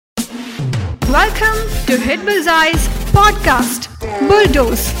Welcome to Hitbullseye's podcast,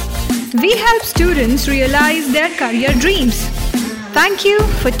 Bulldoze. We help students realize their career dreams. Thank you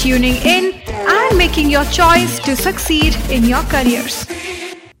for tuning in and making your choice to succeed in your careers.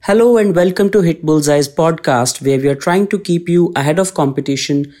 Hello and welcome to Hitbullseye's podcast, where we are trying to keep you ahead of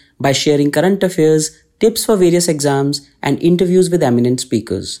competition by sharing current affairs, tips for various exams, and interviews with eminent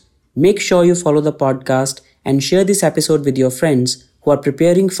speakers. Make sure you follow the podcast and share this episode with your friends who are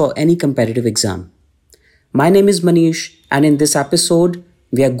preparing for any competitive exam. My name is Manish, and in this episode,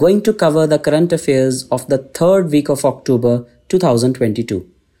 we are going to cover the current affairs of the third week of October 2022.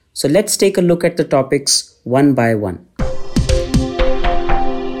 So let's take a look at the topics one by one.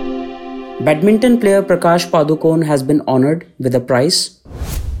 Badminton player Prakash Padukone has been honored with a prize.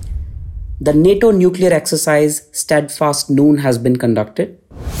 The NATO nuclear exercise Steadfast Noon has been conducted.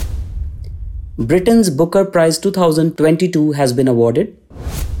 Britain's Booker Prize 2022 has been awarded.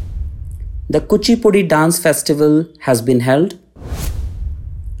 The Kuchipudi Dance Festival has been held.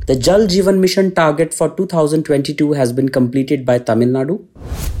 The Jal Jeevan Mission target for 2022 has been completed by Tamil Nadu.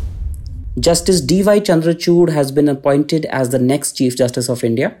 Justice D.Y. Chandrachud has been appointed as the next Chief Justice of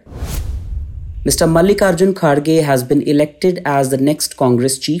India. Mr. Mallikarjun Kharge has been elected as the next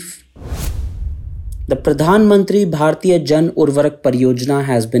Congress Chief. The Pradhan Mantri Bharatiya Jan Urvarak Pariyojana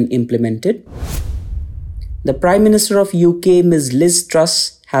has been implemented. The Prime Minister of UK, Ms. Liz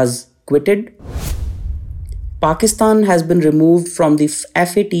Truss, has quitted. Pakistan has been removed from the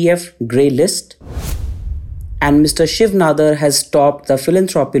FATF grey list. And Mr. Shiv Nadar has topped the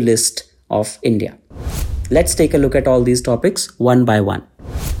philanthropy list of India. Let's take a look at all these topics one by one.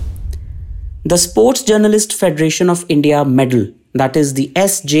 The Sports Journalist Federation of India medal, that is the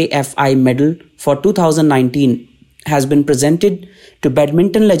SJFI medal for 2019, has been presented to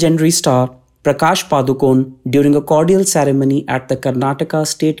badminton legendary star Prakash Padukone during a cordial ceremony at the Karnataka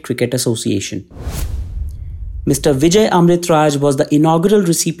State Cricket Association. Mr. Vijay Amritraj was the inaugural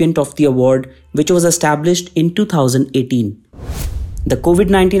recipient of the award, which was established in 2018. The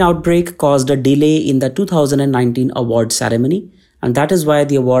COVID-19 outbreak caused a delay in the 2019 award ceremony, and that is why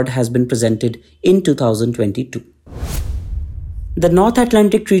the award has been presented in 2022. The North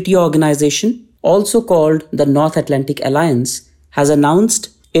Atlantic Treaty Organization, also called the North Atlantic Alliance, has announced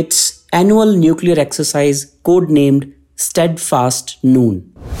its annual nuclear exercise codenamed Steadfast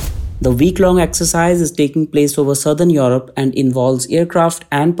Noon. The week-long exercise is taking place over southern Europe and involves aircraft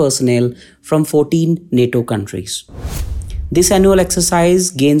and personnel from 14 NATO countries. This annual exercise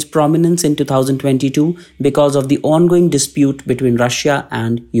gains prominence in 2022 because of the ongoing dispute between Russia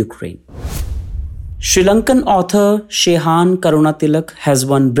and Ukraine. Sri Lankan author Shehan Karunatilak has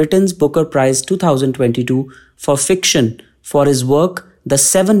won Britain's Booker Prize 2022 for fiction for his work The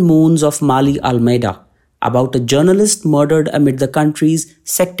Seven Moons of Mali Almeida, about a journalist murdered amid the country's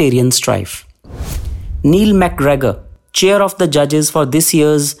sectarian strife. Neil MacGregor, chair of the judges for this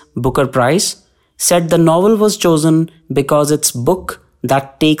year's Booker Prize, said the novel was chosen because it's a book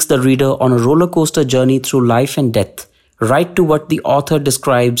that takes the reader on a roller coaster journey through life and death, right to what the author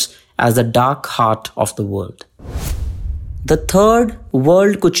describes as the dark heart of the world. The third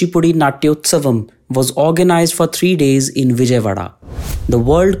World Kuchipudi Natyotsavam was organized for 3 days in Vijayawada. The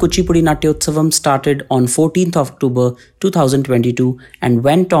World Kuchipudi Natyotsavam started on 14th October 2022 and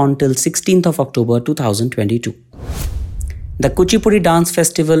went on till 16th of October 2022. The Kuchipudi Dance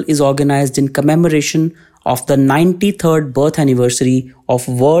Festival is organized in commemoration of the 93rd birth anniversary of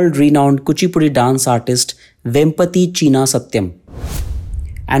world-renowned Kuchipudi dance artist Vempati Cheena Satyam.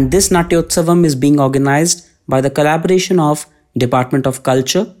 And this Natyotsavam is being organized by the collaboration of Department of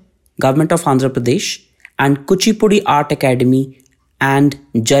Culture, Government of Andhra Pradesh, and Kuchipudi Art Academy and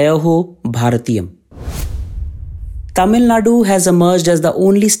Jayaho Bharatiyam. Tamil Nadu has emerged as the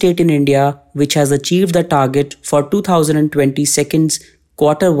only state in India which has achieved the target for 2022's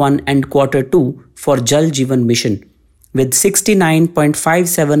Quarter 1 and Quarter 2 for Jal Jeevan Mission, with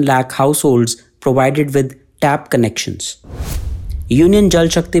 69.57 lakh households provided with tap connections. Union Jal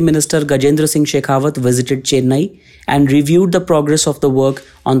Shakti Minister Gajendra Singh Shekhawat visited Chennai and reviewed the progress of the work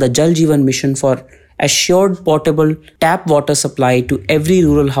on the Jal Jeevan Mission for assured portable tap water supply to every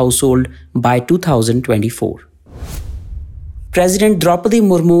rural household by 2024. President Draupadi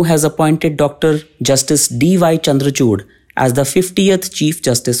Murmu has appointed Dr. Justice D.Y. Chandrachud as the 50th Chief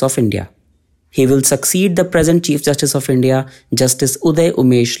Justice of India. He will succeed the present Chief Justice of India, Justice Uday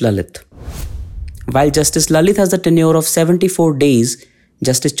Umesh Lalit. While Justice Lalit has a tenure of 74 days,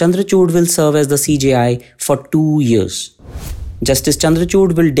 Justice Chandrachud will serve as the CJI for 2 years. Justice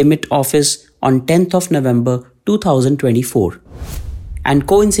Chandrachud will demit office on 10th of November 2024. And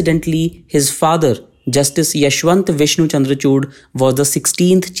coincidentally, his father, Justice Yashwant Vishnu Chandrachud was the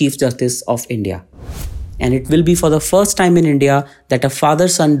 16th Chief Justice of India. And it will be for the first time in India that a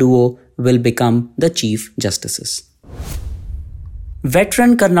father-son duo will become the Chief Justices.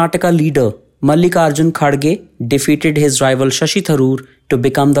 Veteran Karnataka leader Mallikarjun Kharge defeated his rival Shashi Tharoor to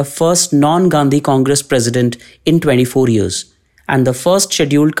become the first non-Gandhi Congress president in 24 years and the first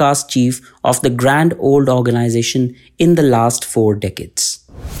scheduled caste chief of the grand old organization in the last 4 decades.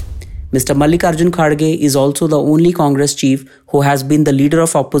 Mr. Mallikarjun Kharge is also the only Congress chief who has been the leader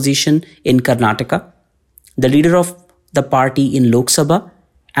of opposition in Karnataka, the leader of the party in Lok Sabha,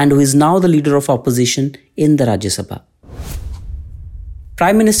 and who is now the leader of opposition in the Rajya Sabha.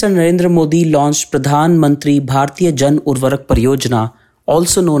 Prime Minister Narendra Modi launched Pradhan Mantri Bharatiya Jan Urvarak Pariyojana,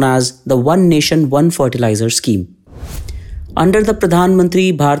 also known as the One Nation One Fertilizer scheme. Under the Pradhan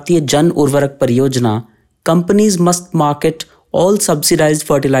Mantri Bharatiya Jan Urvarak Pariyojana, companies must market all subsidized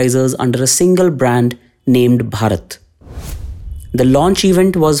fertilizers under a single brand named Bharat. The launch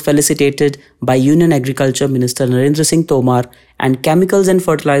event was felicitated by Union Agriculture Minister Narendra Singh Tomar and Chemicals and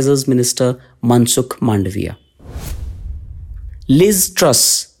Fertilizers Minister Mansukh Mandaviya. Liz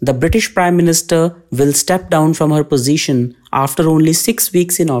Truss, the British Prime Minister, will step down from her position after only 6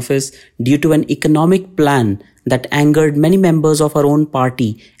 weeks in office due to an economic plan that angered many members of her own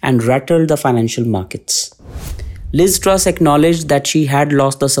party and rattled the financial markets. Liz Truss acknowledged that she had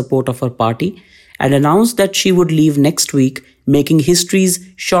lost the support of her party and announced that she would leave next week, making history's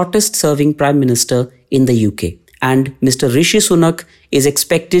shortest-serving Prime Minister in the UK. And Mr. Rishi Sunak is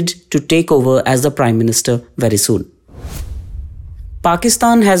expected to take over as the Prime Minister very soon.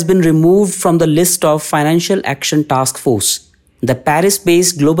 Pakistan has been removed from the list of Financial Action Task Force, the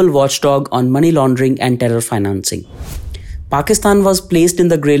Paris-based global watchdog on money laundering and terror financing. Pakistan was placed in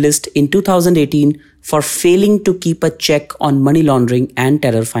the grey list in 2018 for failing to keep a check on money laundering and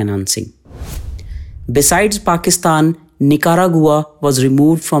terror financing. Besides Pakistan, Nicaragua was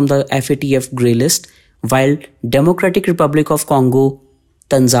removed from the FATF grey list, while Democratic Republic of Congo,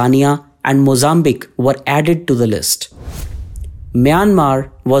 Tanzania, and Mozambique were added to the list.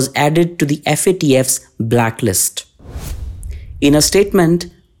 Myanmar was added to the FATF's blacklist. In a statement,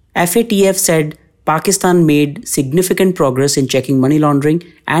 FATF said Pakistan made significant progress in checking money laundering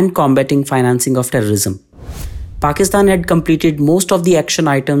and combating financing of terrorism. Pakistan had completed most of the action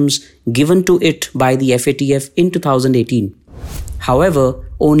items given to it by the FATF in 2018. However,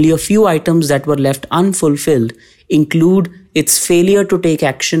 only a few items that were left unfulfilled include its failure to take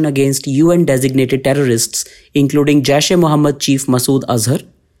action against UN-designated terrorists, including Jaish-e-Mohammed chief Masood Azhar,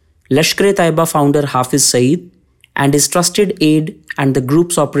 Lashkar-e-Taiba founder Hafiz Saeed, and his trusted aide and the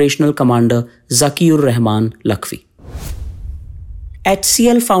group's operational commander Zakiur Rahman Lakhvi.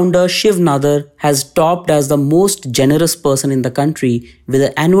 HCL founder Shiv Nadar has topped as the most generous person in the country with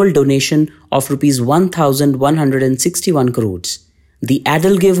an annual donation of Rs 1,161 crores. The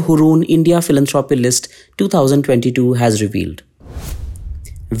Adelgive Hurun India Philanthropy List 2022 has revealed.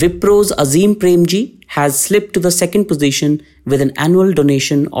 Wipro's Azim Premji has slipped to the second position with an annual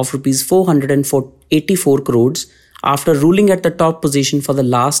donation of Rs 484 crores after ruling at the top position for the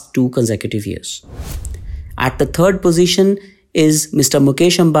last 2 consecutive years. At the third position is Mr.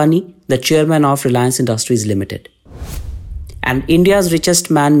 Mukesh Ambani, the chairman of Reliance Industries Limited. And India's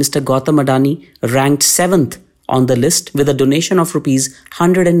richest man, Mr. Gautam Adani, ranked 7th on the list with a donation of Rs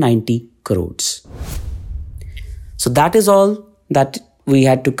 190 crores. So that is all that we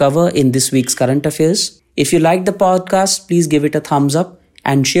had to cover in this week's current affairs. If you like the podcast, please give it a thumbs up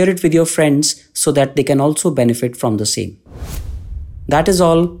and share it with your friends so that they can also benefit from the same. That is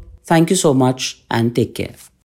all. Thank you so much and take care.